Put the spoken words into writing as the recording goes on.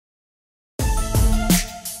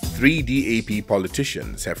Three DAP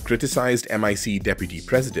politicians have criticized MIC Deputy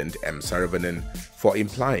President M Saravanan for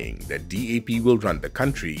implying that DAP will run the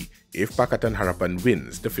country if Pakatan Harapan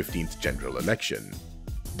wins the 15th general election.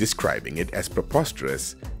 Describing it as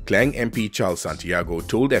preposterous, Klang MP Charles Santiago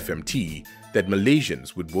told FMT that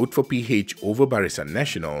Malaysians would vote for PH over Barisan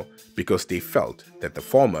Nasional because they felt that the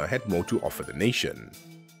former had more to offer the nation.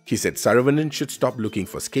 He said Saravanan should stop looking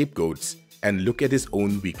for scapegoats and look at his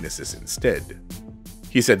own weaknesses instead.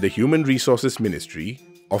 He said the Human Resources Ministry,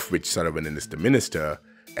 of which Saravanan is the minister,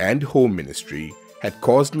 and Home Ministry had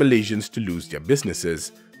caused Malaysians to lose their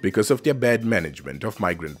businesses because of their bad management of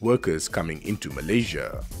migrant workers coming into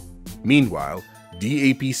Malaysia. Meanwhile,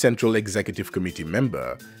 DAP Central Executive Committee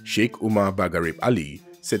member Sheikh Umar Bagharib Ali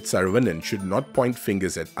said Saravanan should not point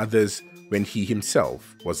fingers at others when he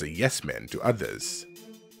himself was a yes-man to others.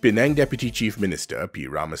 Penang Deputy Chief Minister P.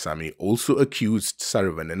 Ramasamy also accused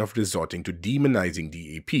Saravanan of resorting to demonizing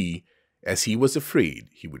DAP as he was afraid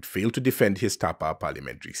he would fail to defend his Tapa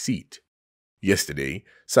parliamentary seat. Yesterday,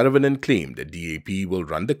 Saravanan claimed that DAP will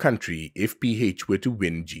run the country if PH were to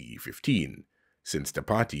win GE15, since the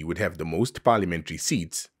party would have the most parliamentary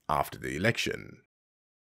seats after the election.